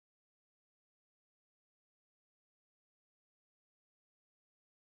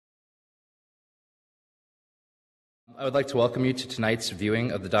I would like to welcome you to tonight's viewing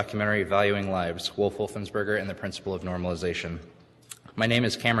of the documentary Valuing Lives, Wolfensberger and the Principle of Normalization. My name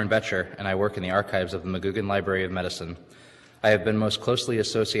is Cameron Betcher, and I work in the archives of the McGugan Library of Medicine. I have been most closely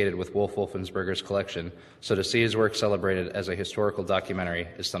associated with Wolfensberger's collection, so to see his work celebrated as a historical documentary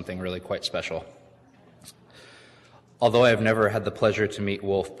is something really quite special. Although I have never had the pleasure to meet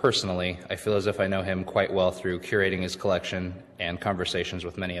Wolf personally, I feel as if I know him quite well through curating his collection and conversations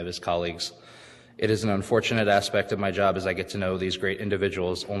with many of his colleagues. It is an unfortunate aspect of my job as I get to know these great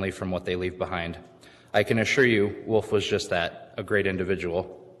individuals only from what they leave behind. I can assure you, Wolf was just that, a great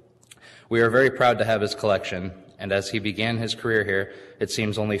individual. We are very proud to have his collection, and as he began his career here, it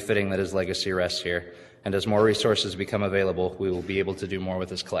seems only fitting that his legacy rests here, and as more resources become available, we will be able to do more with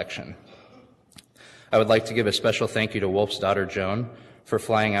his collection. I would like to give a special thank you to Wolf's daughter, Joan, for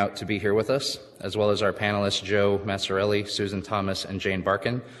flying out to be here with us, as well as our panelists, Joe Massarelli, Susan Thomas, and Jane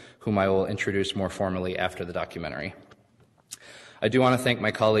Barkin, whom I will introduce more formally after the documentary. I do want to thank my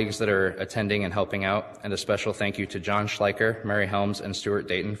colleagues that are attending and helping out, and a special thank you to John Schleicher, Mary Helms, and Stuart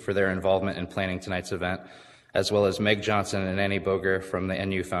Dayton for their involvement in planning tonight's event, as well as Meg Johnson and Annie Boger from the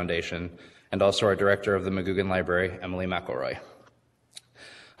NU Foundation, and also our director of the McGugan Library, Emily McElroy.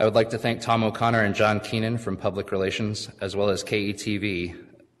 I would like to thank Tom O'Connor and John Keenan from Public Relations, as well as KETV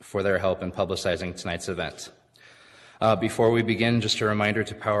for their help in publicizing tonight's event. Before we begin, just a reminder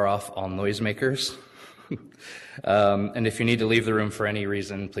to power off all noisemakers. And if you need to leave the room for any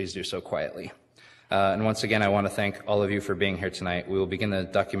reason, please do so quietly. And once again, I want to thank all of you for being here tonight. We will begin the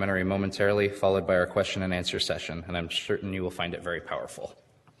documentary momentarily, followed by our question and answer session, and I'm certain you will find it very powerful.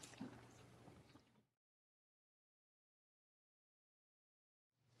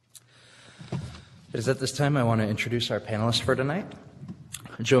 It is at this time I want to introduce our panelists for tonight.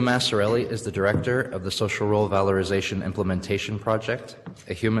 Joe Massarelli is the director of the Social Role Valorization Implementation Project,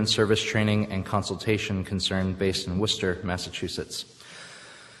 a human service training and consultation concern based in Worcester, Massachusetts.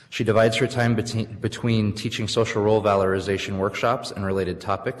 She divides her time between teaching social role valorization workshops and related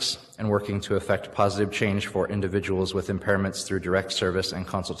topics and working to effect positive change for individuals with impairments through direct service and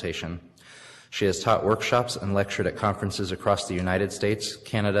consultation. She has taught workshops and lectured at conferences across the United States,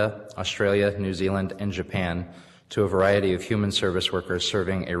 Canada, Australia, New Zealand, and Japan to a variety of human service workers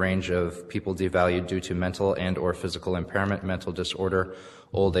serving a range of people devalued due to mental and or physical impairment, mental disorder,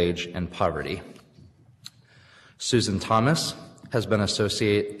 old age, and poverty. Susan Thomas has been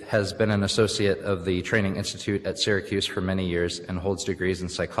an associate of the Training Institute at Syracuse for many years and holds degrees in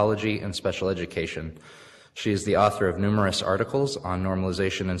psychology and special education. She is the author of numerous articles on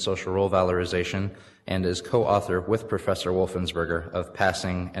normalization and social role valorization and is co-author with Professor Wolfensberger of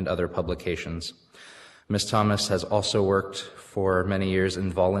Passing and other publications. Ms. Thomas has also worked for many years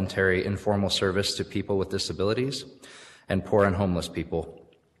in voluntary informal service to people with disabilities and poor and homeless people.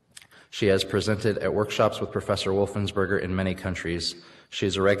 She has presented at workshops with Professor Wolfensberger in many countries. She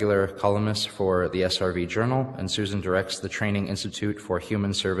is a regular columnist for the SRV Journal, and Susan directs the Training Institute for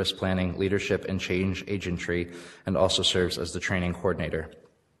Human Service Planning, Leadership, and Change Agentry, and also serves as the training coordinator.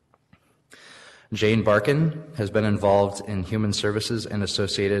 Jane Barkin has been involved in human services and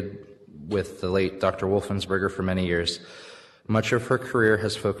associated with the late Dr. Wolfensberger for many years. Much of her career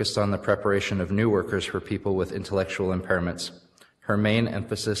has focused on the preparation of new workers for people with intellectual impairments. Her main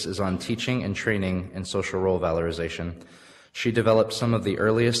emphasis is on teaching and training in social role valorization. She developed some of the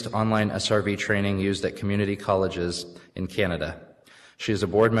earliest online SRV training used at community colleges in Canada. She is a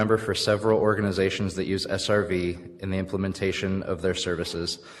board member for several organizations that use SRV in the implementation of their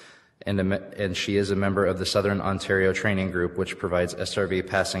services, and she is a member of the Southern Ontario Training Group, which provides SRV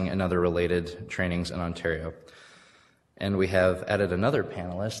passing and other related trainings in Ontario. And we have added another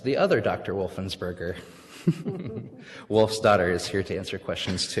panelist, the other Dr. Wolfensberger. Wolf's daughter is here to answer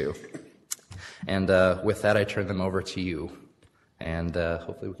questions too. And with that, I turn them over to you. And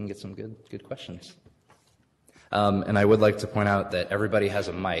hopefully we can get some good questions. And I would like to point out that everybody has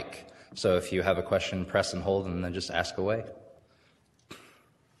a mic. So if you have a question, press and hold, and then just ask away.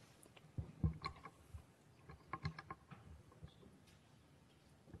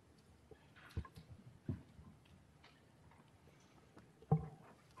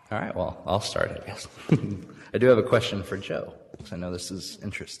 All right, well, I'll start, I guess. I do have a question for Joe, because I know this is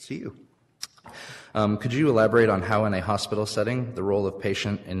interest to you. Could you elaborate on how in a hospital setting the role of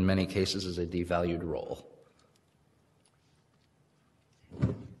patient in many cases is a devalued role?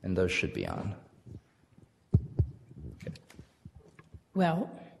 And those should be on. Okay.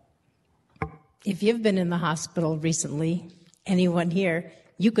 Well, if you've been in the hospital recently, anyone here,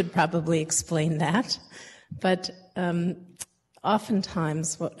 you could probably explain that. But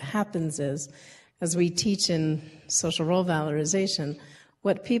oftentimes what happens is, as we teach in social role valorization,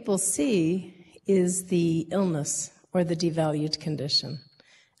 what people see is the illness or the devalued condition,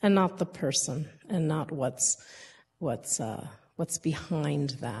 and not the person, and not what's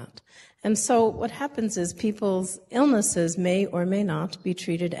behind that. And so what happens is people's illnesses may or may not be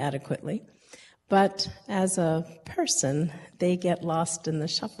treated adequately, but as a person, they get lost in the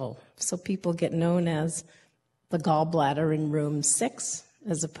shuffle. So people get known as the gallbladder in room 6,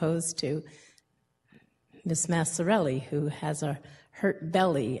 as opposed to Miss Massarelli, who has a hurt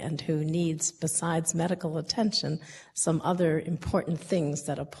belly and who needs, besides medical attention, some other important things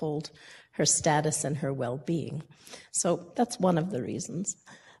that uphold her status and her well-being. So that's one of the reasons.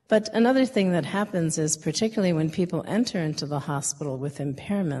 But another thing that happens is, particularly when people enter into the hospital with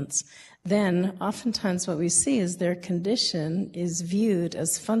impairments, then oftentimes what we see is their condition is viewed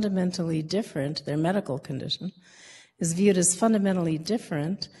as fundamentally different, their medical condition is viewed as fundamentally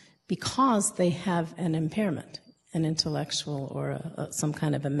different because they have an impairment, an intellectual or some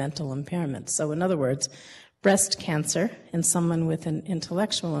kind of a mental impairment. So in other words, breast cancer in someone with an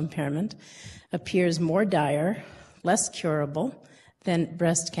intellectual impairment appears more dire, less curable than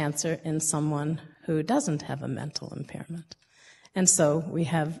breast cancer in someone who doesn't have a mental impairment. And so we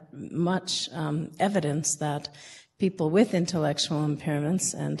have much evidence that people with intellectual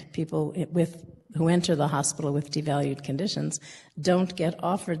impairments and people who enter the hospital with devalued conditions don't get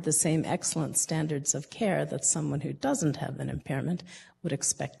offered the same excellent standards of care that someone who doesn't have an impairment would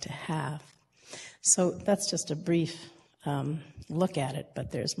expect to have. So that's just a brief look at it,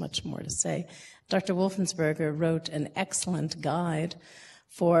 but there's much more to say. Dr. Wolfensberger wrote an excellent guide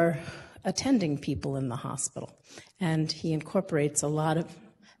for attending people in the hospital, and he incorporates a lot of,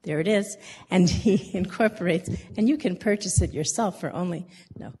 there it is, and he incorporates, and you can purchase it yourself for only,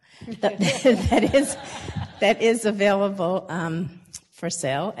 no, that is available for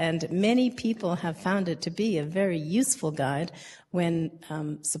sale, and many people have found it to be a very useful guide when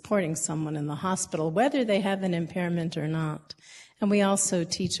supporting someone in the hospital, whether they have an impairment or not. And we also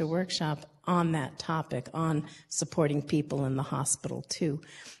teach a workshop on that topic, on supporting people in the hospital, too.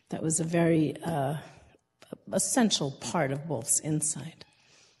 That was a very essential part of Wolf's insight.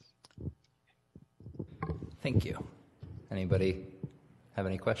 Thank you. Anybody have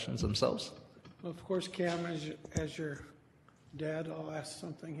any questions themselves? Well, of course, Cam, as your dad, I'll ask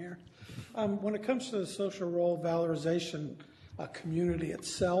something here. When it comes to the social role valorization community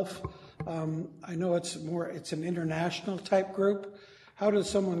itself, I know it's an international type group. How does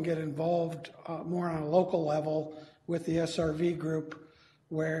someone get involved more on a local level with the SRV group,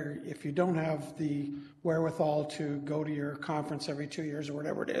 where if you don't have the wherewithal to go to your conference every 2 years or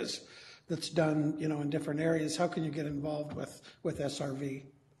whatever it is that's done, in different areas, how can you get involved with SRV?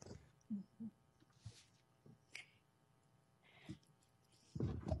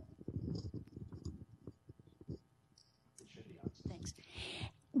 Thanks.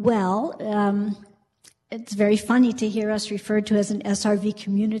 Well, it's very funny to hear us referred to as an SRV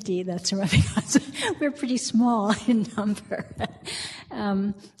community. That's because we're pretty small in number.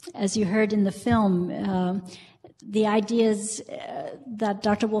 As you heard in the film, the ideas that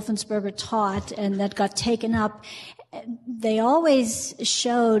Dr. Wolfensberger taught and that got taken up, they always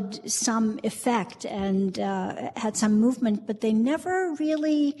showed some effect and had some movement, but they never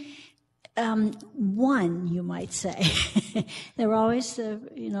really won, you might say. They were always,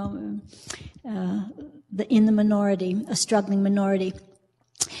 in the minority, a struggling minority.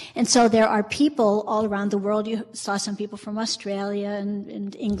 And so there are people all around the world. You saw some people from Australia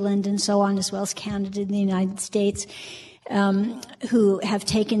and England and so on, as well as Canada and the United States, who have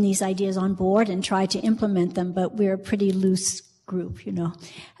taken these ideas on board and tried to implement them, but we're a pretty loose group,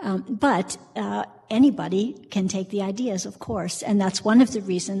 But anybody can take the ideas, of course, and that's one of the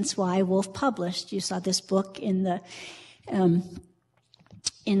reasons why Wolf published. You saw this book in the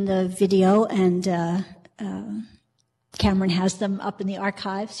video, and Cameron has them up in the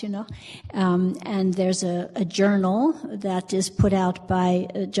archives, and there's a journal that is put out by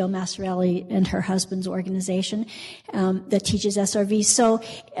Joan Massarelli and her husband's organization that teaches SRV. So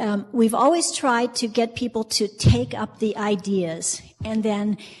we've always tried to get people to take up the ideas, and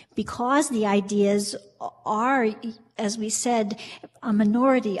then because the ideas are, as we said, a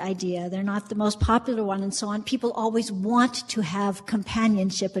minority idea, they're not the most popular one and so on, people always want to have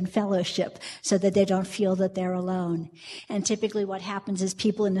companionship and fellowship so that they don't feel that they're alone. And typically what happens is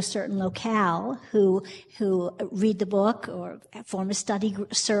people in a certain locale who read the book or form a study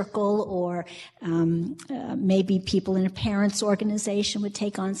circle, or maybe people in a parents' organization would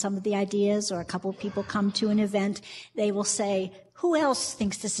take on some of the ideas, or a couple of people come to an event, they will say, who else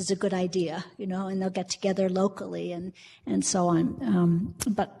thinks this is a good idea, and they'll get together locally and so on.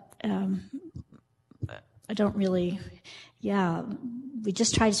 But I don't really, we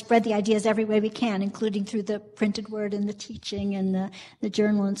just try to spread the ideas every way we can, including through the printed word and the teaching and the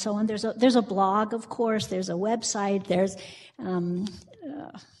journal and so on. There's a blog, of course. There's a website. There's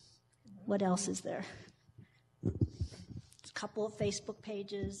what else is there? A couple of Facebook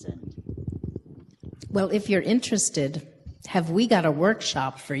pages. Well, if you're interested, have we got a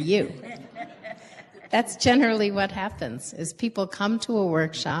workshop for you? That's generally what happens, is people come to a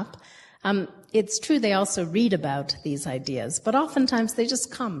workshop. It's true they also read about these ideas, but oftentimes they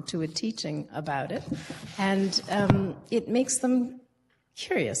just come to a teaching about it, and it makes them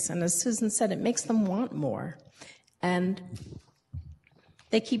curious, and as Susan said, it makes them want more. And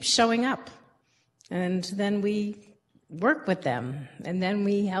they keep showing up, and then we work with them, and then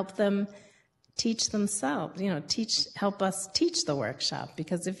we help them teach themselves, help us teach the workshop,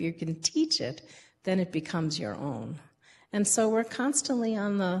 because if you can teach it, then it becomes your own. And so we're constantly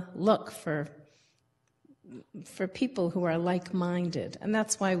on the look for people who are like-minded. And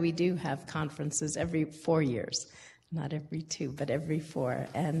that's why we do have conferences every 4 years. Not every 2, but every 4.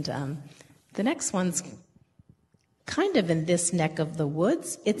 And the next one's kind of in this neck of the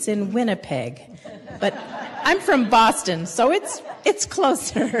woods. It's in Winnipeg. But I'm from Boston, so it's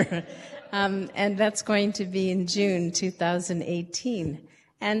closer. And that's going to be in June 2018.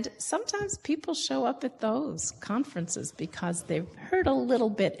 And sometimes people show up at those conferences because they've heard a little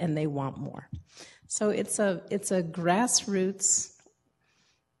bit and they want more. So it's a grassroots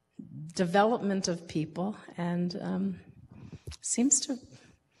development of people, and seems to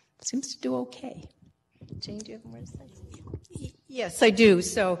do okay. Jane, do you have more to say? Yes, I do.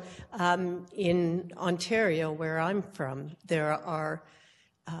 So in Ontario, where I'm from, there are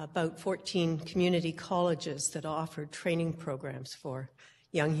about 14 community colleges that offer training programs for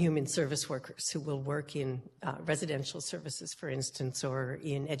young human service workers who will work in residential services, for instance, or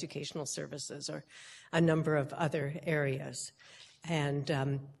in educational services, or a number of other areas. And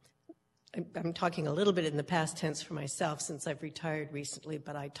I'm talking a little bit in the past tense for myself since I've retired recently,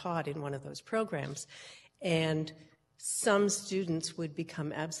 but I taught in one of those programs. And some students would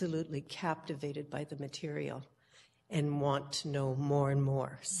become absolutely captivated by the material and want to know more and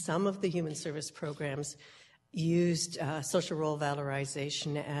more. Some of the human service programs used social role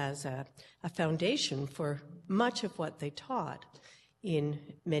valorization as a foundation for much of what they taught in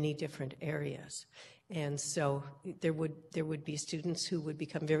many different areas. And so there would be students who would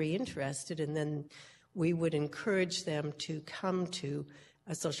become very interested, and then we would encourage them to come to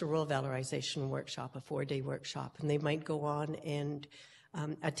a social role valorization workshop, a 4-day workshop, and they might go on and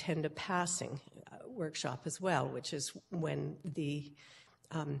attend a passing workshop as well, which is when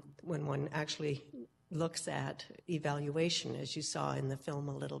one actually looks at evaluation, as you saw in the film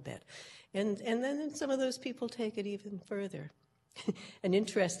a little bit. And then some of those people take it even further. An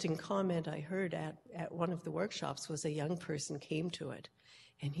interesting comment I heard at one of the workshops was a young person came to it,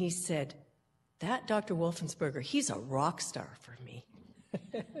 and he said, "That Dr. Wolfensberger, he's a rock star for me."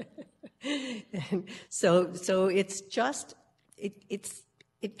 And so it's just,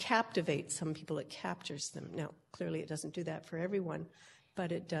 it captivates some people, it captures them. Now, clearly it doesn't do that for everyone,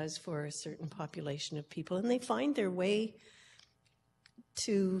 but it does for a certain population of people, and they find their way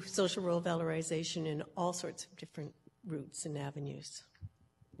to social role valorization in all sorts of different routes and avenues.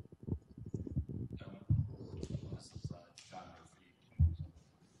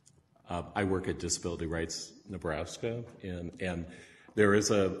 I work at Disability Rights Nebraska, and there is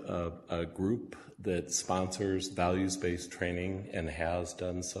a group that sponsors values-based training and has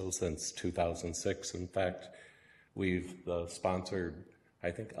done so since 2006. In fact, we've sponsored, I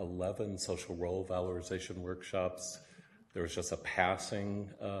think, 11 social role valorization workshops. There was just a passing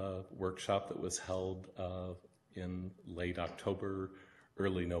workshop that was held in late October,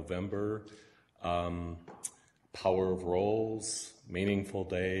 early November. Power of roles, meaningful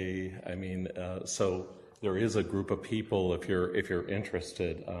day. I mean, so there is a group of people, if you're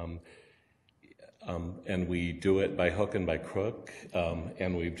interested, and we do it by hook and by crook,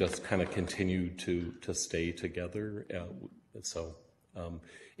 and we've just kind of continued to stay together. So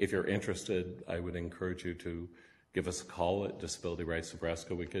if you're interested, I would encourage you to give us a call at Disability Rights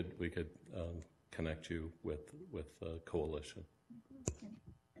Nebraska. We could connect you with the coalition.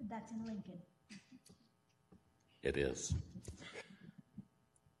 And that's in Lincoln. It is.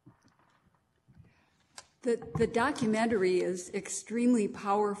 The documentary is extremely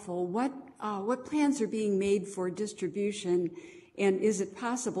powerful. What plans are being made for distribution, and is it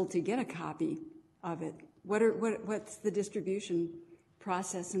possible to get a copy of it? What's the distribution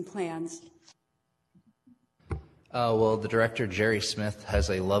process and plans? Well, the director, Jerry Smith, has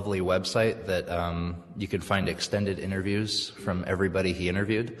a lovely website that you can find extended interviews from everybody he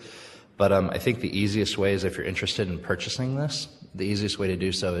interviewed. But I think the easiest way is if you're interested in purchasing this, the easiest way to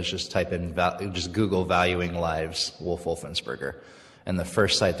do so is just type in, just Google Valuing Lives Wolfensberger. And the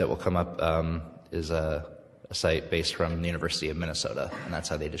first site that will come up is a site based from the University of Minnesota, and that's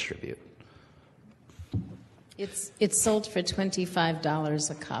how they distribute. It's sold for $25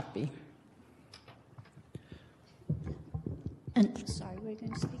 a copy. And sorry, were you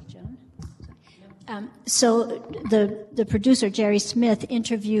going to speak, Joan? So the producer, Jerry Smith,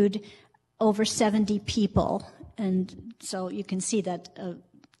 interviewed over 70 people, and so you can see that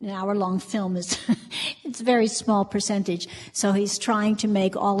an hour-long film is it's a very small percentage. So he's trying to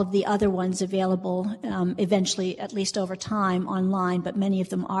make all of the other ones available eventually, at least over time, online, but many of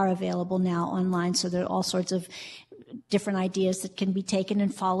them are available now online, so there are all sorts of different ideas that can be taken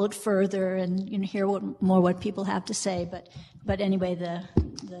and followed further, and hear what people have to say. But anyway, the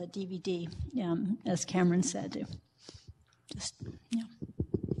DVD, as Cameron said, just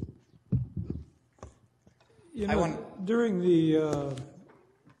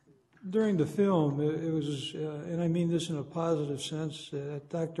during the film, it was, and I mean this in a positive sense,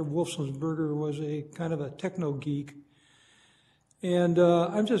 Dr. Wolfensberger was a kind of a techno geek. And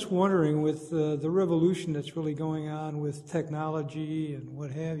I'm just wondering, with the revolution that's really going on with technology and what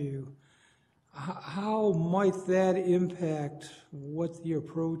have you, how might that impact what the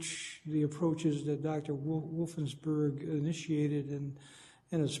approaches that Dr. Wolfensberg initiated and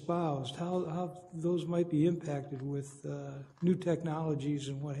espoused, how those might be impacted with new technologies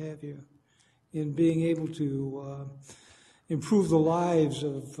and what have you, in being able to improve the lives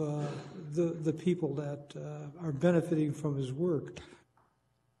of the people that are benefiting from his work?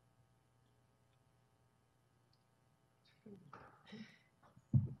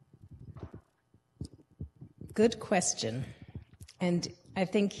 Good question, and I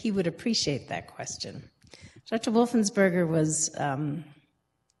think he would appreciate that question. Dr. Wolfensberger was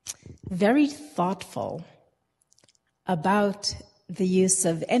very thoughtful about the use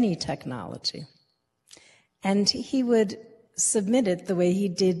of any technology, and he would submit it the way he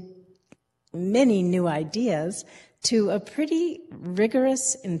did many new ideas to a pretty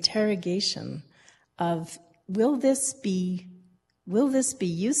rigorous interrogation of, will this be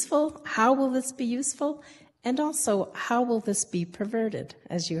useful? How will this be useful? And also, how will this be perverted,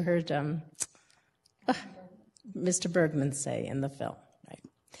 as you heard Mr. Bergman say in the film. Right?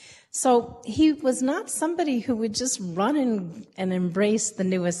 So he was not somebody who would just run and embrace the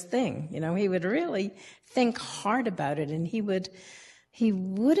newest thing. He would really think hard about it, and he wouldn't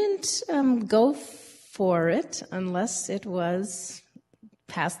go for it unless it was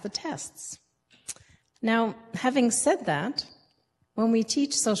past the tests. Now, having said that, when we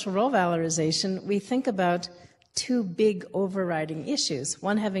teach social role valorization, we think about two big overriding issues,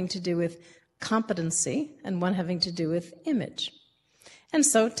 one having to do with competency and one having to do with image. And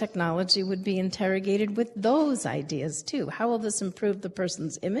so technology would be interrogated with those ideas too. How will this improve the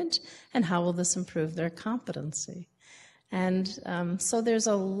person's image, and how will this improve their competency? And so there's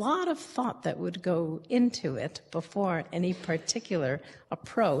a lot of thought that would go into it before any particular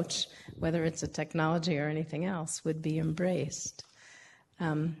approach, whether it's a technology or anything else, would be embraced.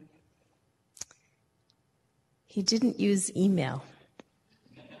 He didn't use email.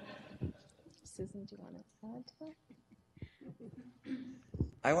 Susan, do you want to add to that?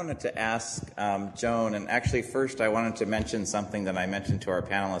 I wanted to ask Joan, and actually first I wanted to mention something that I mentioned to our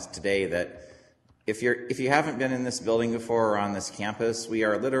panelists today, that if you haven't been in this building before or on this campus, we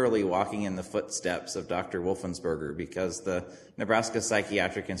are literally walking in the footsteps of Dr. Wolfensberger, because the Nebraska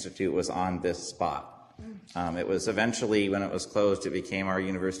Psychiatric Institute was on this spot. It was eventually, when it was closed, it became our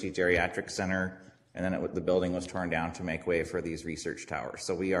University Geriatric Center, and then the building was torn down to make way for these research towers.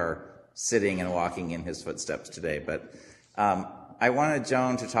 So we are sitting and walking in his footsteps today. But I wanted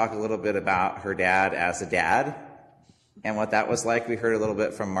Joan to talk a little bit about her dad as a dad and what that was like. We heard a little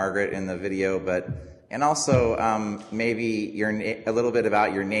bit from Margaret in the video, and also maybe a little bit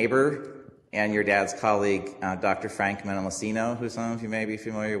about your neighbor and your dad's colleague, Dr. Frank Menelacino, who some of you may be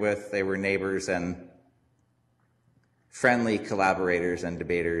familiar with. They were neighbors and friendly collaborators and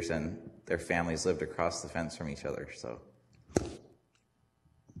debaters, and their families lived across the fence from each other. So.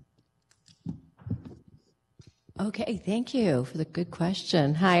 Okay, thank you for the good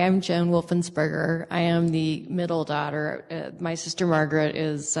question. Hi, I'm Joan Wolfensberger. I am the middle daughter. My sister Margaret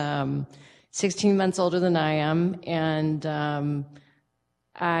is 16 months older than I am, and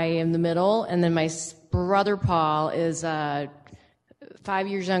I am the middle, and then my brother Paul is 5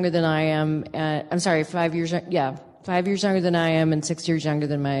 years younger than I am. 5 years younger than I am, and 6 years younger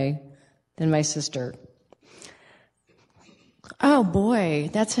than my sister. Oh boy,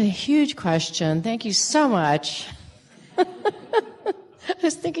 that's a huge question. Thank you so much.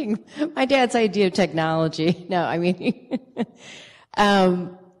 was thinking my dad's idea of technology. No, I mean,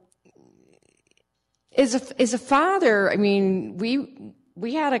 as a father, I mean,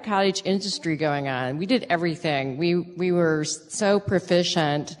 we had a cottage industry going on. We did everything. We were so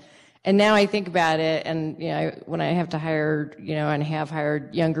proficient. And now I think about it, and when I have to hire, and have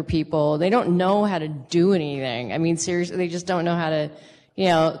hired younger people, they don't know how to do anything. I mean, seriously, they just don't know how to,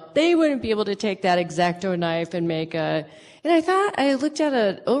 they wouldn't be able to take that X-Acto knife and make and I looked at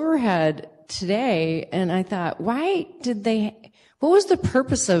an overhead today, and I thought, what was the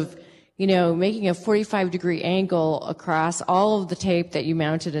purpose of, making a 45-degree angle across all of the tape that you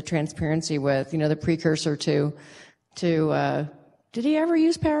mounted a transparency with, the precursor to did he ever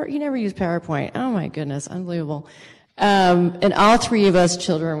use He never used PowerPoint. Oh my goodness, unbelievable. And all three of us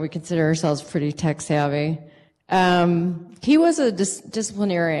children, we consider ourselves pretty tech savvy. He was a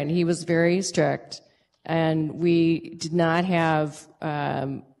disciplinarian. He was very strict, and we did not have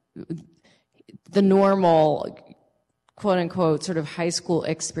the normal, quote unquote, sort of high school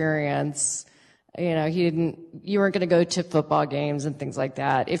experience. You weren't going to go to football games and things like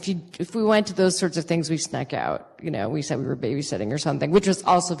that. If we went to those sorts of things, we snuck out. We said we were babysitting or something, which was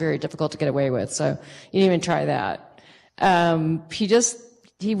also very difficult to get away with. So you didn't even try that.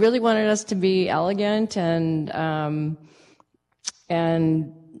 He really wanted us to be elegant and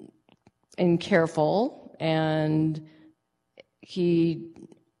careful, and he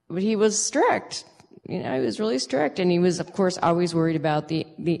was strict. He was really strict, and he was, of course, always worried about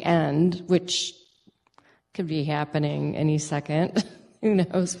the end, which could be happening any second. Who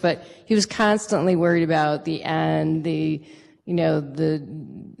knows? But he was constantly worried about the end, the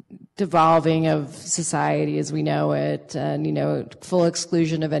devolving of society as we know it, and, full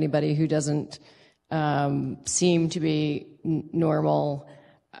exclusion of anybody who doesn't seem to be normal.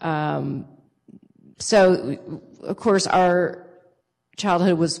 So, of course, our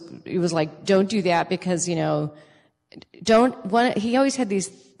childhood was like, don't do that because, he always had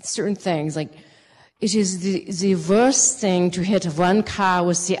these certain things like, it is the worst thing to hit one car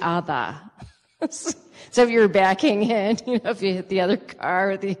with the other. So if you were backing in, if you hit the other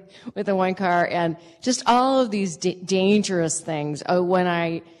car with the one car, and just all of these dangerous things. Oh, when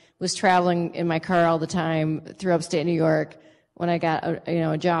I was traveling in my car all the time through upstate New York, when I got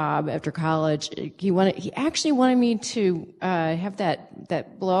a job after college, he actually wanted me to have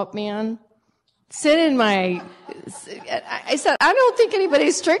that blow up man sit in my. I said, I don't think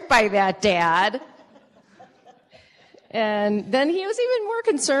anybody's strict by that, Dad. And then he was even more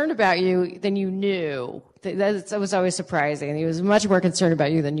concerned about you than you knew. That was always surprising. He was much more concerned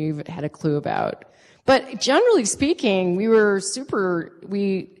about you than you had a clue about. But generally speaking, we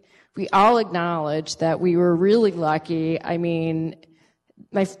all acknowledged that we were really lucky. I mean,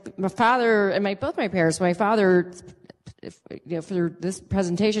 my father and both my parents, my father, for this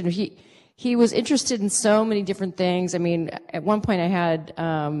presentation, he was interested in so many different things. I mean, at one point I had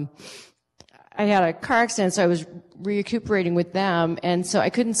a car accident, so I was recuperating with them, and so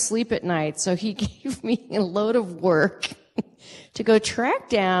I couldn't sleep at night. So he gave me a load of work to go track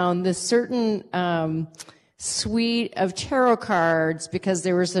down this certain suite of tarot cards, because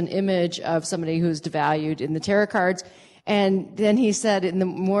there was an image of somebody who was devalued in the tarot cards. And then he said, in the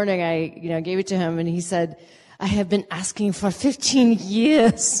morning, I gave it to him, and he said, I have been asking for 15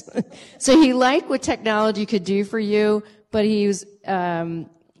 years. So he liked what technology could do for you, but he was,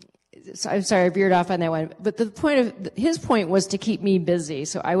 so I'm sorry, I veered off on that one. But his point was to keep me busy,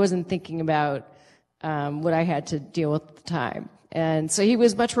 so I wasn't thinking about what I had to deal with at the time. And so he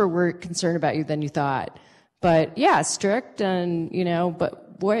was much more concerned about you than you thought. But yeah, strict, and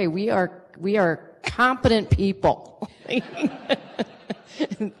but boy, we are competent people. We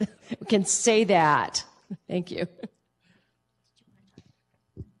can say that. Thank you.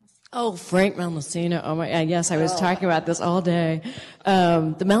 Oh, Frank Melanocino. Oh my, yes, I was talking about this all day.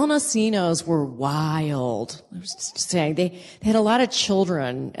 The Melanocinos were wild. I was just saying, they had a lot of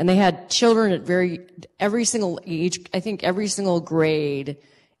children, and they had children at every single age, I think every single grade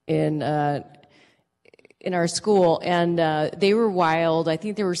in our school, and they were wild. I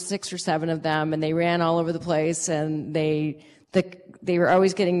think there were 6 or 7 of them, and they ran all over the place, and the boys were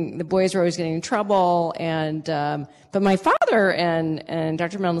always getting in trouble, and but my father and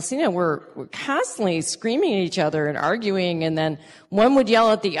Dr. Melanocino were constantly screaming at each other and arguing, and then one would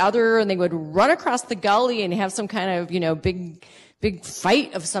yell at the other, and they would run across the gully and have some kind of big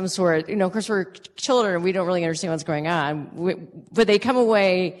fight of some sort. Of course, we're children and we don't really understand what's going on, but they come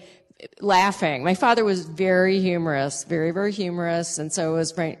away laughing. My father was very humorous, very, very humorous, and so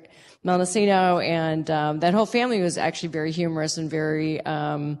was Frank Melanocino, and that whole family was actually very humorous and very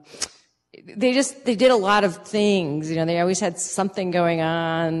they did a lot of things. They always had something going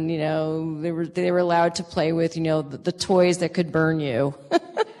on. They were allowed to play with, the toys that could burn you.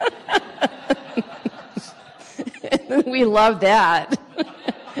 We loved that.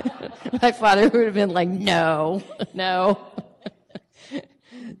 My father would have been like, no.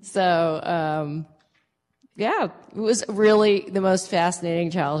 So, yeah, it was really the most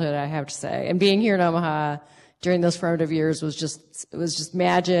fascinating childhood, I have to say. And being here in Omaha during those formative years was just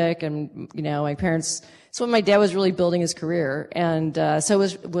magic. And, my parents, so when my dad was really building his career. And, so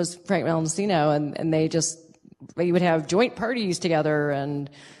was Frank Melancino, and we would have joint parties together, and,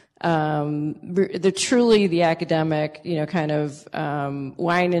 truly the academic, kind of,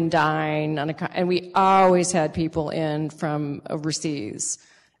 wine and dine and we always had people in from overseas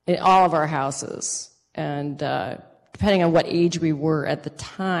in all of our houses. And, depending on what age we were at the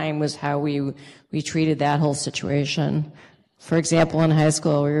time was how we treated that whole situation. For example, in high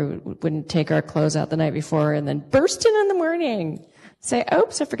school, we wouldn't take our clothes out the night before and then burst in the morning. Say,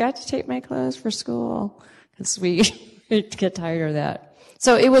 oops, I forgot to take my clothes for school. Because we get tired of that.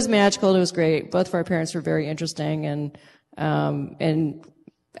 So it was magical. It was great. Both of our parents were very interesting, and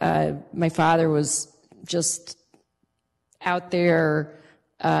my father was just out there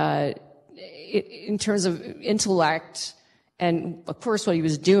in terms of intellect, and of course what he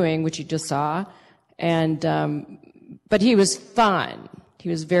was doing, which you just saw, and but he was fun. He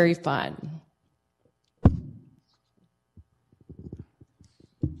was very fun.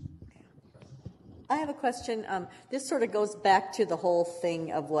 I have a question. This sort of goes back to the whole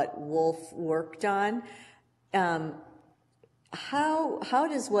thing of what Wolf worked on. How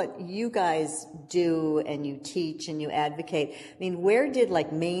does what you guys do and you teach and you advocate, where did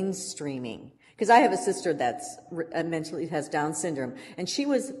mainstreaming? Because I have a sister that's mentally has Down syndrome, and she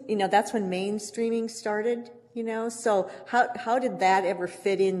was, that's when mainstreaming started, so how did that ever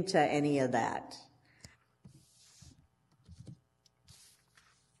fit into any of that?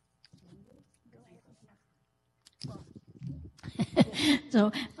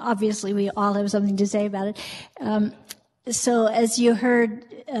 So obviously we all have something to say about it. So as you heard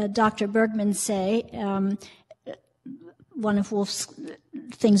Dr. Bergman say, one of Wolf's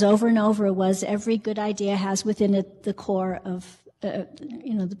things over and over was every good idea has within it the core of,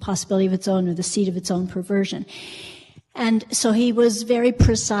 the possibility of its own, or the seed of its own perversion. And so he was very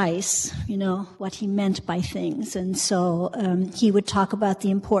precise, what he meant by things. And so he would talk about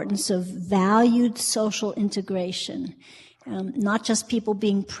the importance of valued social integration. Not just people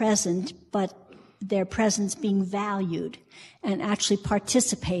being present, but their presence being valued and actually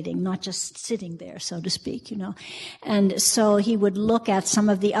participating, not just sitting there, so to speak, And so he would look at some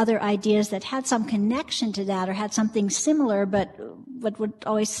of the other ideas that had some connection to that or had something similar, but would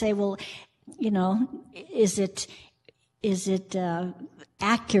always say, well, is it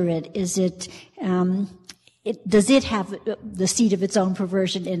accurate? Is it, does it have the seed of its own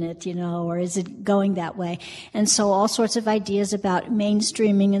perversion in it, or is it going that way? And so all sorts of ideas about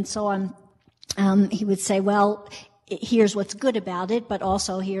mainstreaming and so on. He would say, well, here's what's good about it, but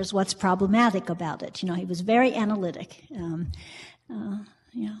also here's what's problematic about it. He was very analytic.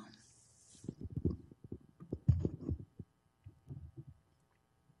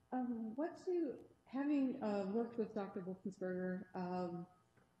 Having worked with Dr. Wolfensberger,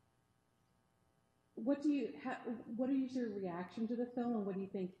 what is your reaction to the film, and what do you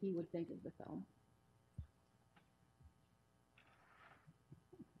think he would think of the film?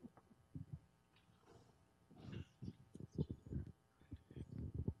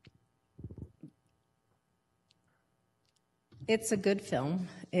 It's a good film.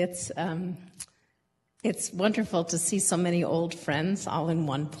 It's wonderful to see so many old friends all in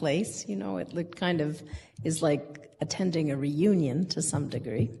one place. It kind of is like attending a reunion to some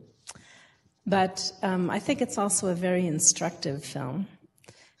degree. But I think it's also a very instructive film.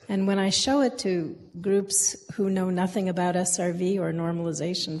 And when I show it to groups who know nothing about SRV or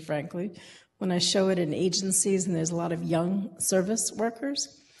normalization, frankly, when I show it in agencies and there's a lot of young service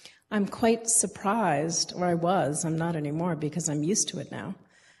workers, I'm quite surprised, or I was, I'm not anymore because I'm used to it now,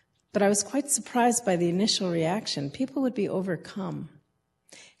 but I was quite surprised by the initial reaction. People would be overcome,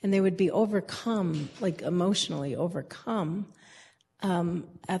 and they would be overcome, like emotionally overcome,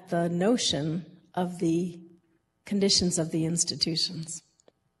 at the notion of the conditions of the institutions.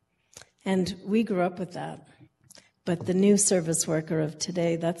 And we grew up with that. But the new service worker of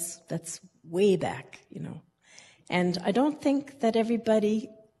today, that's way back, And I don't think that everybody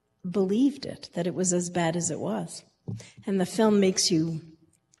believed it, that it was as bad as it was. And the film makes you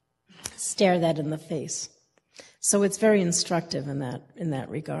stare that in the face. So it's very instructive in that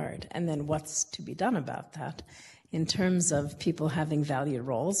regard. And then what's to be done about that? in terms of people having valued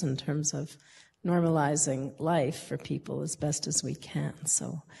roles, in terms of normalizing life for people as best as we can.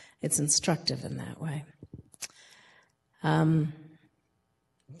 So it's instructive in that way.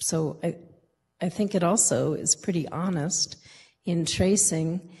 So I think it also is pretty honest in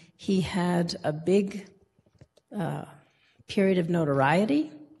tracing. He had a big period of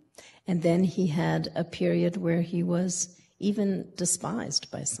notoriety, and then he had a period where he was even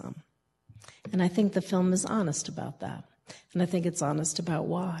despised by some. And I think the film is honest about that. And I think it's honest about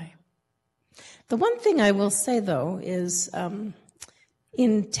why. The one thing I will say, though, is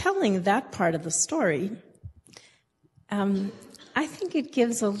in telling that part of the story, I think it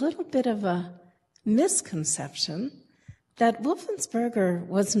gives a little bit of a misconception that Wolfensberger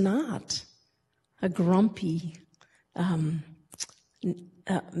was not a grumpy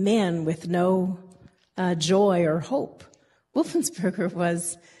man with no joy or hope. Wolfensberger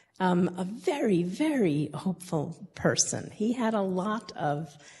was a very, very hopeful person. He had a lot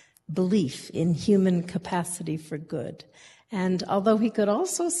of belief in human capacity for good. And although he could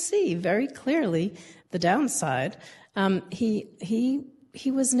also see very clearly the downside, he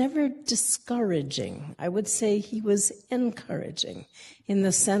was never discouraging. I would say he was encouraging in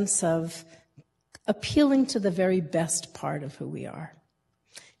the sense of appealing to the very best part of who we are,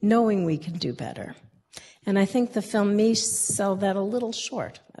 knowing we can do better. And I think the film may sell that a little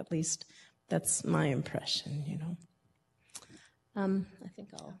short. At least that's my impression, you know. I think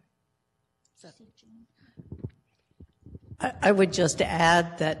I'll... I would just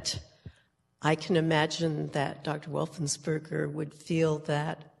add that I can imagine that Dr. Wolfensberger would feel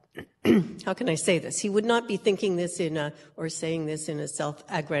that, how can I say this? He would not be thinking this or saying this in a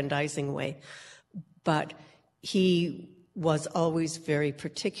self-aggrandizing way, but he was always very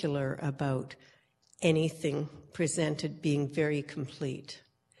particular about anything presented being very complete.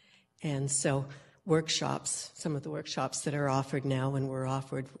 And so workshops, some of the workshops that are offered now and were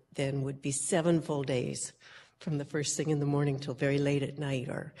offered then would be 7 full days from the first thing in the morning till very late at night,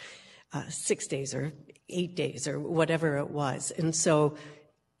 or 6 days or 8 days or whatever it was. And so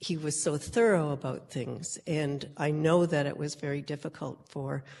he was so thorough about things. And I know that it was very difficult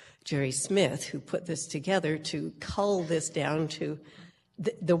for Jerry Smith, who put this together, to cull this down to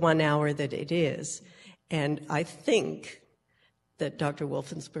the 1 hour that it is. And I think that Dr.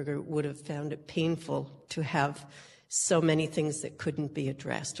 Wolfensberger would have found it painful to have so many things that couldn't be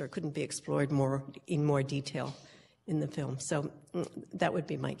addressed or couldn't be explored in more detail in the film. So that would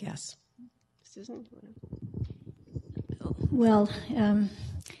be my guess. Susan? Well,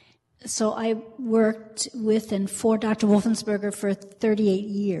 so I worked with and for Dr. Wolfensberger for 38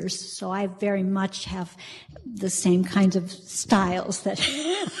 years, so I very much have the same kinds of styles that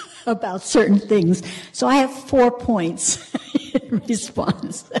about certain things. So I have 4 points in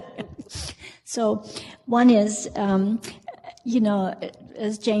response. So one is,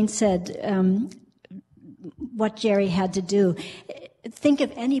 as Jane said, what Jerry had to do. Think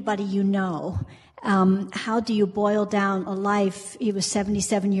of anybody you know. How do you boil down a life? He was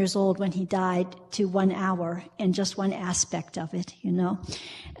 77 years old when he died, to 1 hour and just one aspect of it, you know.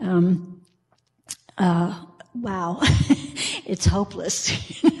 Wow, it's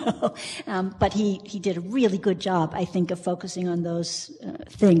hopeless, you know. But he did a really good job, I think, of focusing on those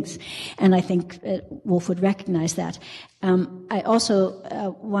things, and I think Wolf would recognize that. I also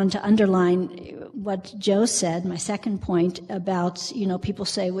want to underline what Joe said, my second point, about, people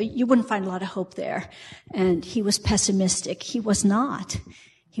say, well, you wouldn't find a lot of hope there, and he was pessimistic. He was not.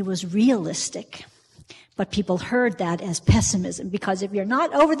 He was realistic. But people heard that as pessimism, because if you're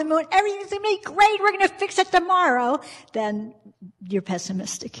not over the moon, everything's going to be great, we're going to fix it tomorrow, then you're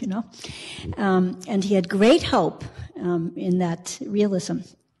pessimistic, And he had great hope in that realism.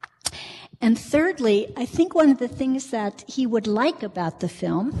 And thirdly, I think one of the things that he would like about the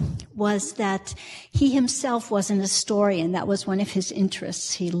film was that he himself was an historian. That was one of his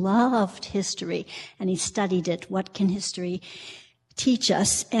interests. He loved history, and he studied it. What can history teach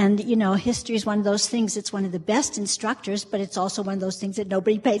us? And, history is one of those things, it's one of the best instructors, but it's also one of those things that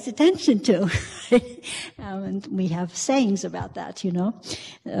nobody pays attention to. And we have sayings about that,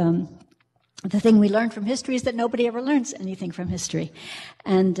 The thing we learn from history is that nobody ever learns anything from history.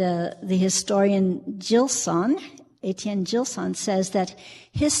 And the historian Etienne Gilson, says that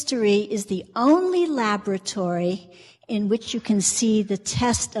history is the only laboratory in which you can see the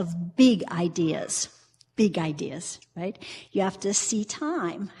test of big ideas. Big ideas, right? You have to see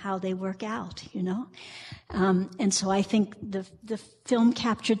time, how they work out, And so I think the film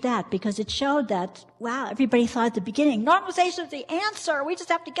captured that, because it showed that, wow, everybody thought at the beginning, normalization is the answer. We just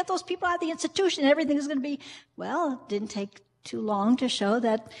have to get those people out of the institution and everything is going to be, well, it didn't take too long to show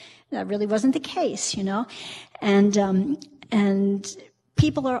that that really wasn't the case, and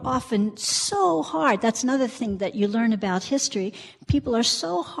people are often so hard. That's another thing that you learn about history. People are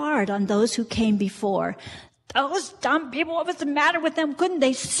so hard on those who came before. Those dumb people, what was the matter with them? Couldn't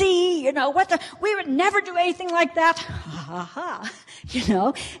they see? We would never do anything like that. Ha ha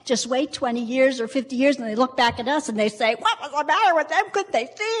ha. Just wait 20 years or 50 years and they look back at us and they say, what was the matter with them? Couldn't they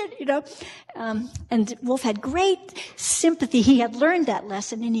see it? And Wolf had great sympathy. He had learned that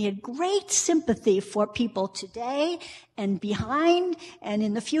lesson and he had great sympathy for people today and behind and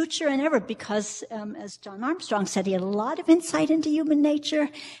in the future and ever because, as John Armstrong said, he had a lot of insight into human nature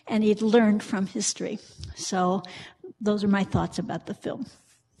and he'd learned from history. So those are my thoughts about the film.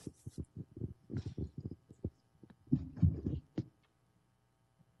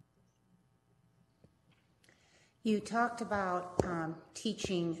 You talked about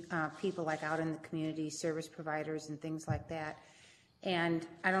teaching people like out in the community, service providers and things like that. And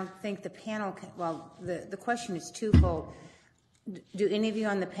I don't think the panel the question is twofold. Do any of you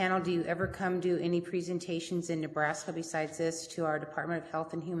on the panel, do you ever come do any presentations in Nebraska besides this to our Department of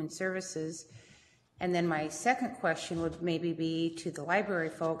Health and Human Services? And then my second question would maybe be to the library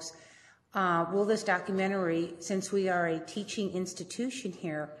folks. Will this documentary, since we are a teaching institution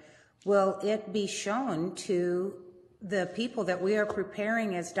here, will it be shown to the people that we are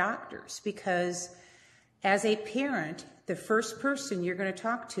preparing as doctors? Because as a parent, the first person you're going to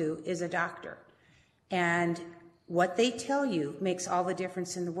talk to is a doctor. And what they tell you makes all the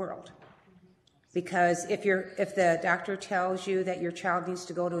difference in the world. Because if the doctor tells you that your child needs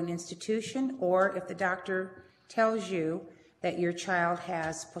to go to an institution, or if the doctor tells you that your child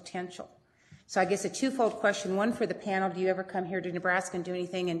has potential. So I guess a twofold question, one for the panel, do you ever come here to Nebraska and do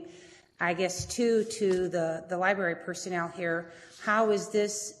anything? And I guess two, to the library personnel here, how is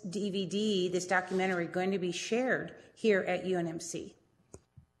this DVD, this documentary, going to be shared here at UNMC?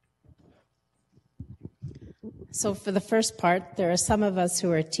 So for the first part, there are some of us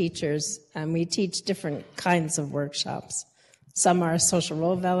who are teachers, and we teach different kinds of workshops. Some are social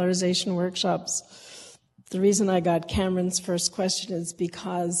role valorization workshops. The reason I got Cameron's first question is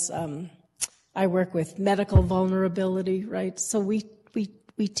because I work with medical vulnerability, right? So we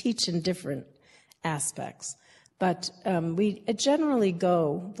teach in different aspects. But we generally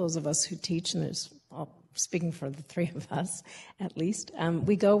go, those of us who teach, and there's, speaking for the three of us at least,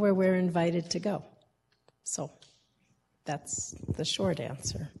 we go where we're invited to go. So that's the short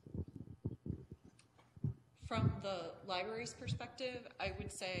answer. From the library's perspective, I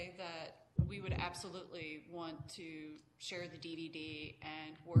would say that we would absolutely want to share the DVD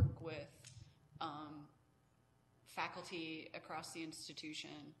and work with faculty across the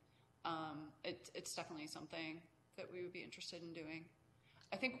institution. It's definitely something that we would be interested in doing.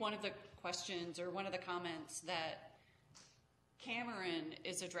 I think one of the questions or one of the comments that Cameron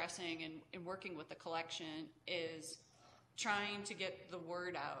is addressing and working with the collection is trying to get the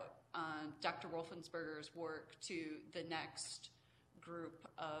word out on Dr. Wolfensberger's work to the next group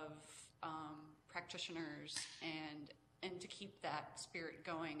of practitioners and to keep that spirit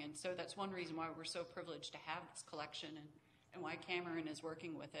going. And so that's one reason why we're so privileged to have this collection and why Cameron is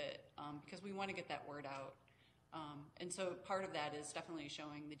working with it, because we want to get that word out. And so part of that is definitely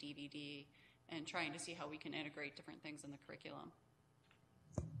showing the DVD and trying to see how we can integrate different things in the curriculum.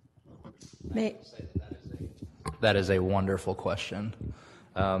 That is a wonderful question.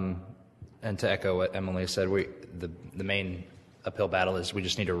 And to echo what Emily said, the main uphill battle is we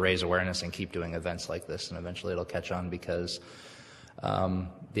just need to raise awareness and keep doing events like this, and eventually it'll catch on because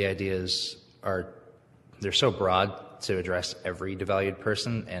the ideas they're so broad to address every devalued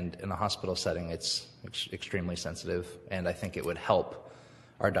person, and in a hospital setting it's extremely sensitive, and I think it would help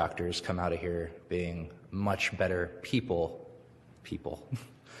our doctors come out of here being much better people.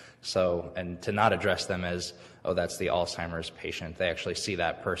 So, and to not address them as, oh, that's the Alzheimer's patient. They actually see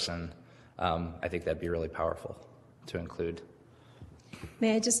that person. I think that'd be really powerful to include.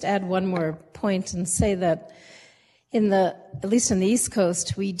 May I just add one more point and say that at least in the East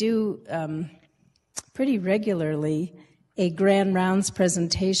Coast, we do pretty regularly a grand rounds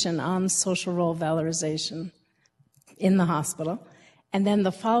presentation on social role valorization in the hospital. And then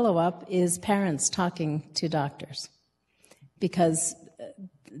the follow-up is parents talking to doctors, because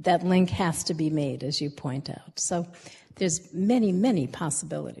that link has to be made, as you point out. So there's many, many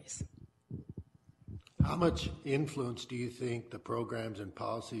possibilities. How much influence do you think the programs and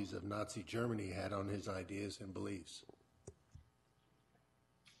policies of Nazi Germany had on his ideas and beliefs?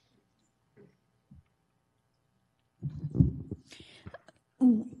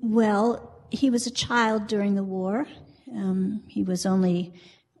 Well, he was a child during the war. He was only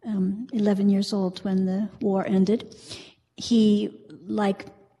 11 years old when the war ended. he, like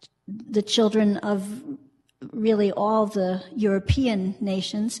the children of really all the European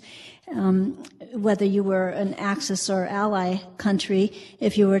nations, whether you were an Axis or ally country,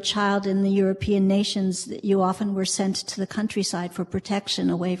 if you were a child in the European nations, you often were sent to the countryside for protection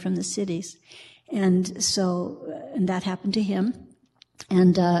away from the cities. And that happened to him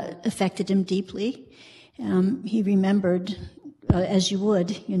and affected him deeply. He remembered, as you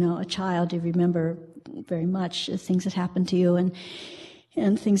would, a child, you remember very much things that happened to you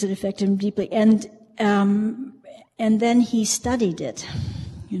and things that affected him deeply. And then he studied it,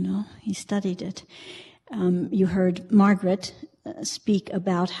 he studied it. You heard Margaret speak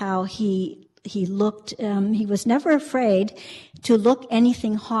about how he looked, he was never afraid to look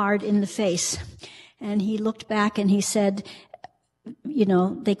anything hard in the face. And he looked back and he said,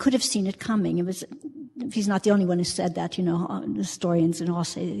 they could have seen it coming. He's not the only one who said that, historians and all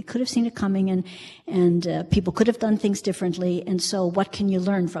say they could have seen it coming and people could have done things differently. And so what can you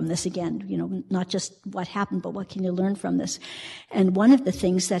learn from this again? Not just what happened, but what can you learn from this? And one of the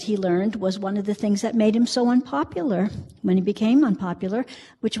things that he learned was one of the things that made him so unpopular when he became unpopular,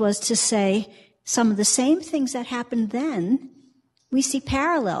 which was to say some of the same things that happened then, we see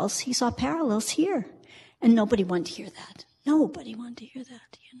parallels. He saw parallels here. And nobody wanted to hear that. Nobody wanted to hear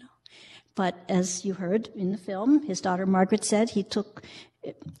that, But as you heard in the film, his daughter Margaret said he took,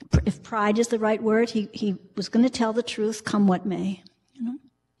 if pride is the right word, he was going to tell the truth come what may,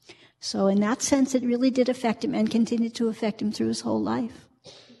 So in that sense, it really did affect him and continued to affect him through his whole life.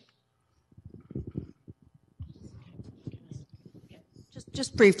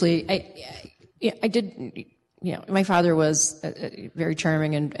 Just briefly, I did, my father was very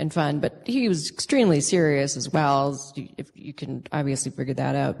charming and fun, but he was extremely serious as well, if you can obviously figure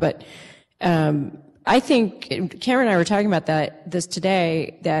that out. But I think Cameron and I were talking about this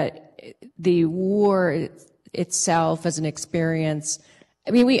today, that the war itself as an experience,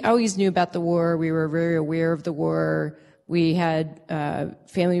 we always knew about the war. We were very aware of the war. We had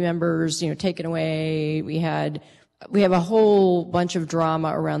family members, taken away. We have a whole bunch of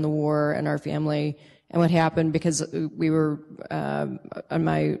drama around the war in our family and what happened, because we are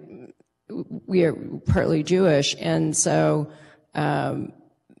partly Jewish, and so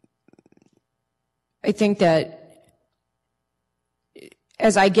I think that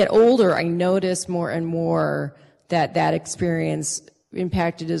as I get older, I notice more and more that experience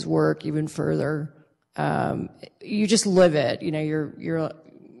impacted his work even further. You just live it, you're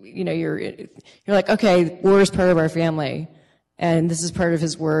like, okay, war is part of our family, and this is part of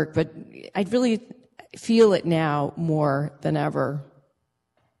his work, but I really feel it now more than ever.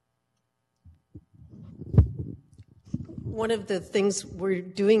 One of the things we're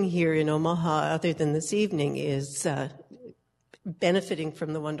doing here in Omaha, other than this evening, is benefiting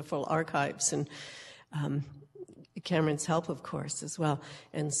from the wonderful archives and Cameron's help, of course, as well.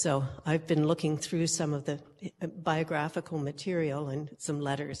 And so I've been looking through some of the biographical material and some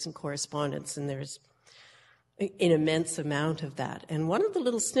letters and correspondence, and there's an immense amount of that. And one of the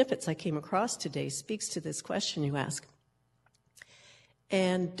little snippets I came across today speaks to this question you ask.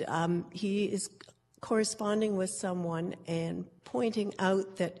 And he is corresponding with someone and pointing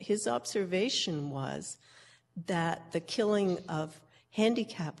out that his observation was that the killing of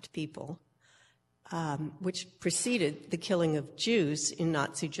handicapped people, which preceded the killing of Jews in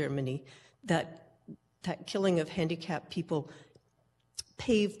Nazi Germany, that killing of handicapped people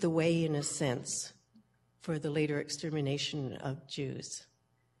paved the way, in a sense, for the later extermination of Jews.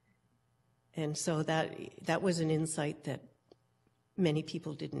 And so that was an insight that many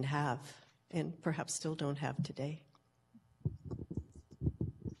people didn't have, and perhaps still don't have today.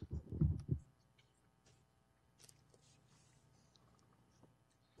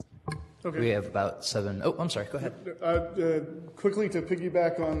 Okay. We have about 7. Oh, I'm sorry. Go ahead. Quickly, to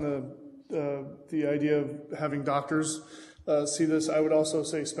piggyback on the idea of having doctors see this, I would also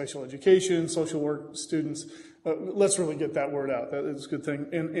say special education, social work students. Let's really get that word out. That is a good thing.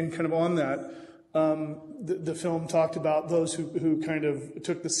 And kind of on that, the film talked about those who kind of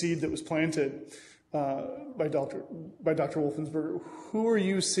took the seed that was planted by Dr. Wolfensberger. Who are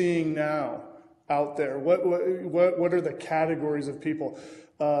you seeing now out there? What are the categories of people?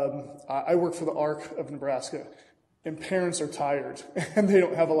 I work for the ARC of Nebraska, and parents are tired, and they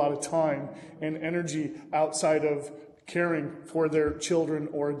don't have a lot of time and energy outside of caring for their children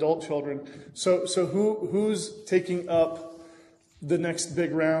or adult children. So who's taking up the next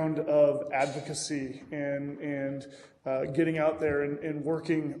big round of advocacy and getting out there and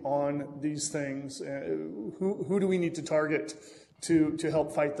working on these things? Who do we need to target to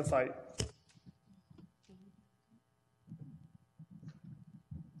help fight the fight?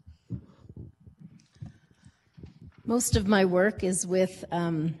 Most of my work is with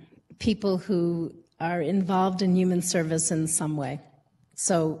people who are involved in human service in some way.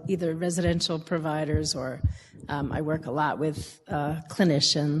 So either residential providers or I work a lot with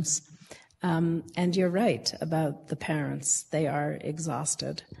clinicians. And you're right about the parents. They are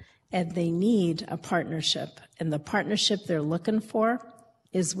exhausted and they need a partnership. And the partnership they're looking for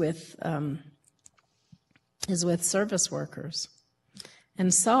is with service workers.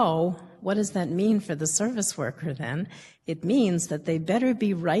 And so, what does that mean for the service worker then? It means that they better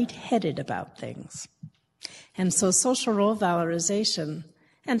be right-headed about things. And so social role valorization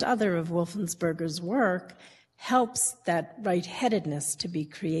and other of Wolfensberger's work helps that right-headedness to be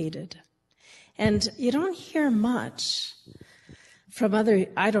created. And you don't hear much from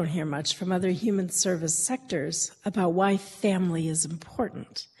I don't hear much from other human service sectors about why family is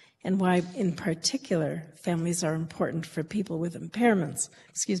important. And why, in particular, families are important for people with impairments.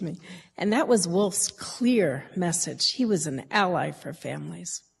 Excuse me. And that was Wolf's clear message. He was an ally for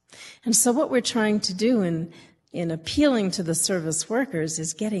families. And so what we're trying to do in appealing to the service workers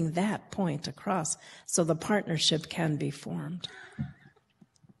is getting that point across so the partnership can be formed.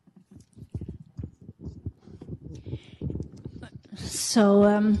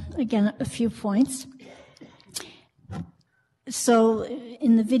 So, again, a few points. So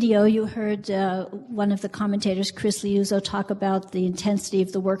in the video, you heard one of the commentators, Chris Liuzzo, talk about the intensity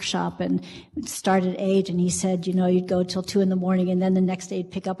of the workshop and start at 8, and he said, you'd go till 2 in the morning, and then the next day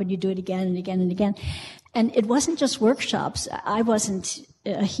you'd pick up and you'd do it again and again and again. And it wasn't just workshops. I wasn't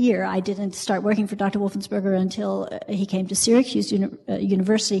here. I didn't start working for Dr. Wolfensberger until he came to Syracuse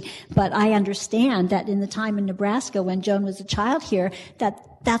University. But I understand that in the time in Nebraska when Joan was a child here,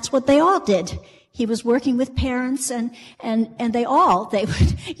 that's what they all did. He was working with parents and they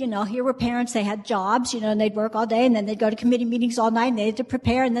would, here were parents, they had jobs, and they'd work all day and then they'd go to committee meetings all night and they had to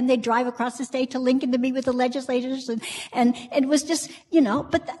prepare and then they'd drive across the state to Lincoln to meet with the legislators and it was just,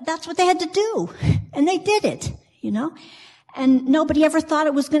 but that's what they had to do. And they did it, and nobody ever thought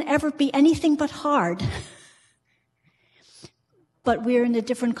it was going to ever be anything but hard. But we're in a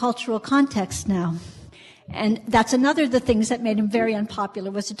different cultural context now. And that's another of the things that made him very unpopular,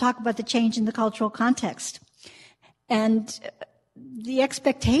 was to talk about the change in the cultural context. And the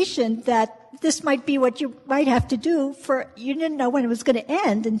expectation that this might be what you might have to do you didn't know when it was going to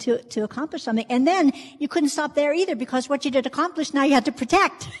end and to accomplish something. And then you couldn't stop there either, because what you did accomplish, now you had to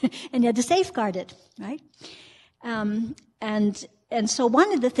protect and you had to safeguard it, right? And so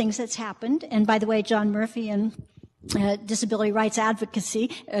one of the things that's happened, and by the way, John Murphy and disability rights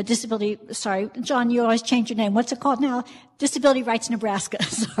advocacy, John, you always change your name. What's it called now? Disability Rights Nebraska,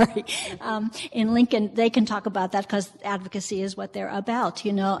 sorry. In Lincoln, they can talk about that because advocacy is what they're about,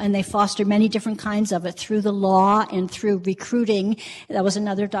 and they foster many different kinds of it through the law and through recruiting. That was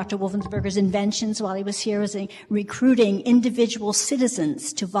another of Dr. Wolfensberger's inventions while he was here, was recruiting individual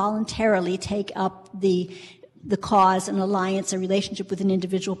citizens to voluntarily take up the cause, an alliance, a relationship with an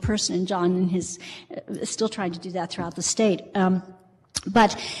individual person, and John is still trying to do that throughout the state.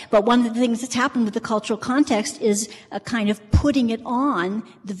 But one of the things that's happened with the cultural context is a kind of putting it on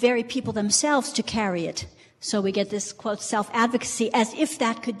the very people themselves to carry it. So we get this, quote, self-advocacy, as if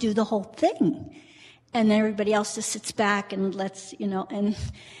that could do the whole thing. And then everybody else just sits back and lets, and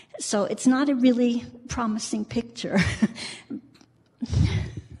so it's not a really promising picture.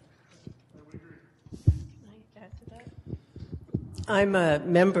 I'm a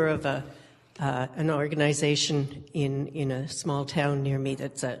member of an organization in a small town near me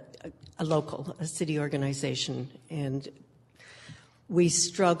that's a city organization, and we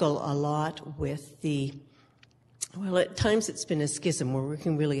struggle a lot with at times it's been a schism. We're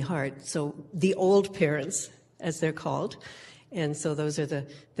working really hard. So the old parents, as they're called, and so those are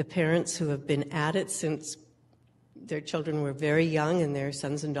the parents who have been at it since their children were very young, and their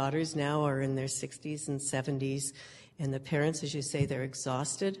sons and daughters now are in their 60s and 70s. And the parents, as you say, they're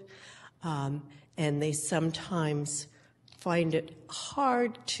exhausted, and they sometimes find it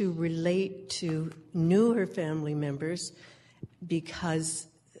hard to relate to newer family members because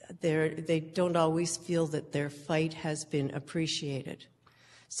they don't always feel that their fight has been appreciated.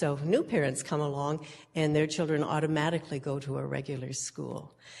 So new parents come along, and their children automatically go to a regular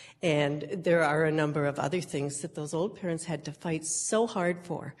school. And there are a number of other things that those old parents had to fight so hard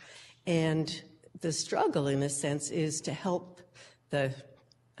for. And the struggle, in a sense, is to help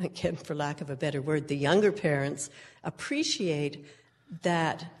again, for lack of a better word, the younger parents appreciate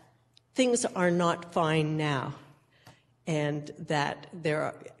that things are not fine now. And that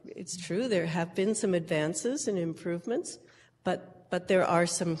it's true, there have been some advances and improvements, but there are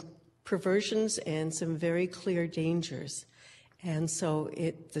some perversions and some very clear dangers. And so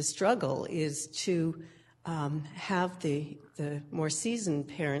the struggle is to have the more seasoned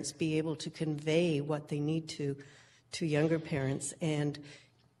parents be able to convey what they need to younger parents and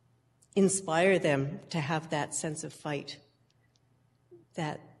inspire them to have that sense of fight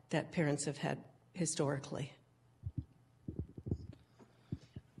that parents have had historically.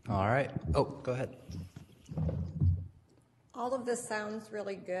 All right. Oh, go ahead. All of this sounds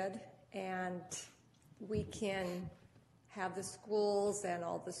really good, and we can have the schools and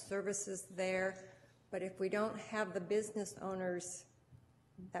all the services there, but if we don't have the business owners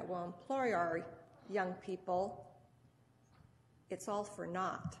that will employ our young people, it's all for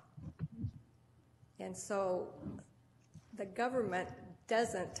naught. And so the government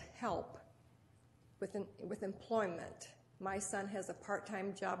doesn't help with employment. My son has a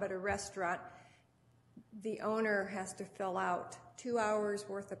part-time job at a restaurant. The owner has to fill out 2 hours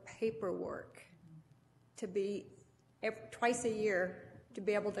worth of paperwork to be twice a year to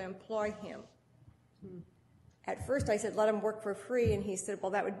be able to employ him. At first I said, let him work for free, and he said,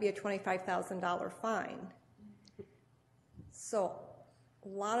 well, that would be a $25,000 fine. So a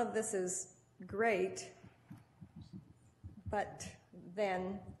lot of this is great, but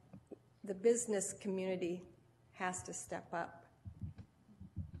then the business community has to step up.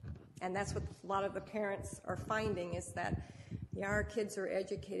 And that's what a lot of the parents are finding, is that, yeah, our kids are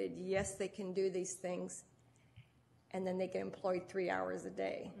educated, yes, they can do these things, and then they get employed 3 hours a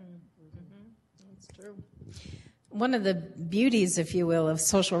day. That's true. One of the beauties, if you will, of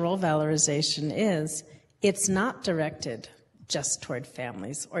social role valorization is it's not directed just toward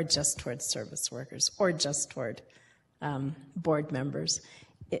families or just toward service workers or just toward board members.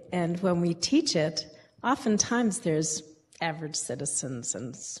 And when we teach it, oftentimes there's average citizens,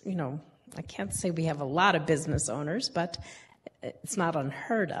 and, you know, I can't say we have a lot of business owners, but it's not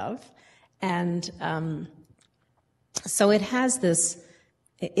unheard of. And so it has this,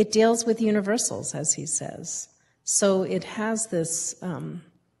 it deals with universals, as he says. So it has this,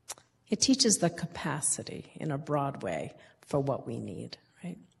 it teaches the capacity in a broad way for what we need,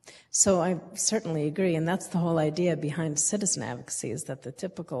 right? So I certainly agree, and that's the whole idea behind citizen advocacy, is that the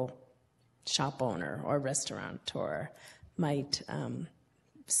typical shop owner or restaurateur might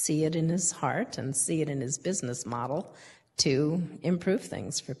see it in his heart and see it in his business model to improve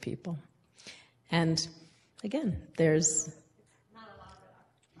things for people. And again, there's...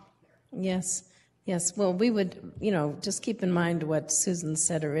 Yes, yes. Well, we would, you know, just keep in mind what Susan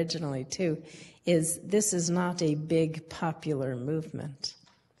said originally, too, is this is not a big popular movement,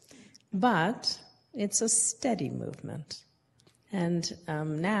 but it's a steady movement. And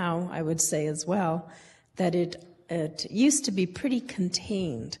now I would say as well that it used to be pretty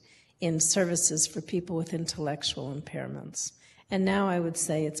contained in services for people with intellectual impairments. And now I would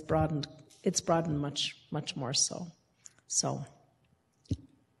say it's broadened much, much more so. So,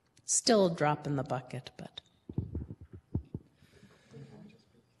 still a drop in the bucket, but.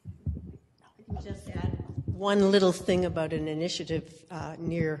 Just add one little thing about an initiative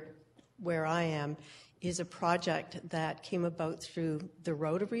near where I am is a project that came about through the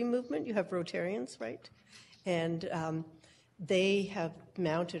Rotary movement. You have Rotarians, right? And they have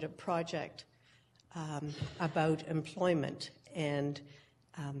mounted a project about employment, and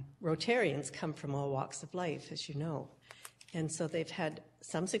Rotarians come from all walks of life, as you know. And so they've had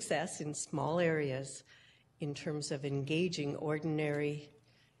some success in small areas in terms of engaging ordinary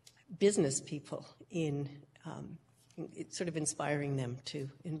business people in sort of inspiring them to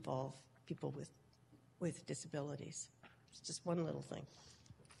involve people with disabilities. It's just one little thing.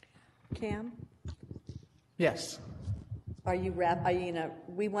 Cam? Yes.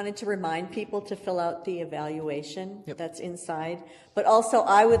 We wanted to remind people to fill out the evaluation that's inside, but also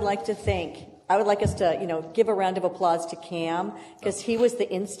I would like us to, give a round of applause to Cam, because he was the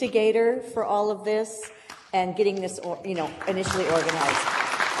instigator for all of this and getting this, initially organized.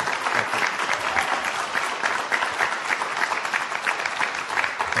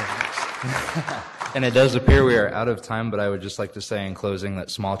 And it does appear we are out of time, but I would just like to say in closing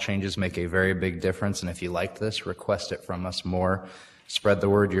that small changes make a very big difference, and if you liked this, request it from us more. Spread the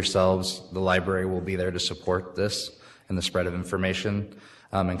word yourselves. The library will be there to support this and the spread of information.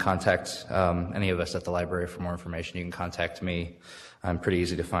 And contact any of us at the library for more information. You can contact me. I'm pretty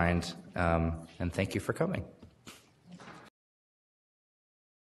easy to find. And thank you for coming.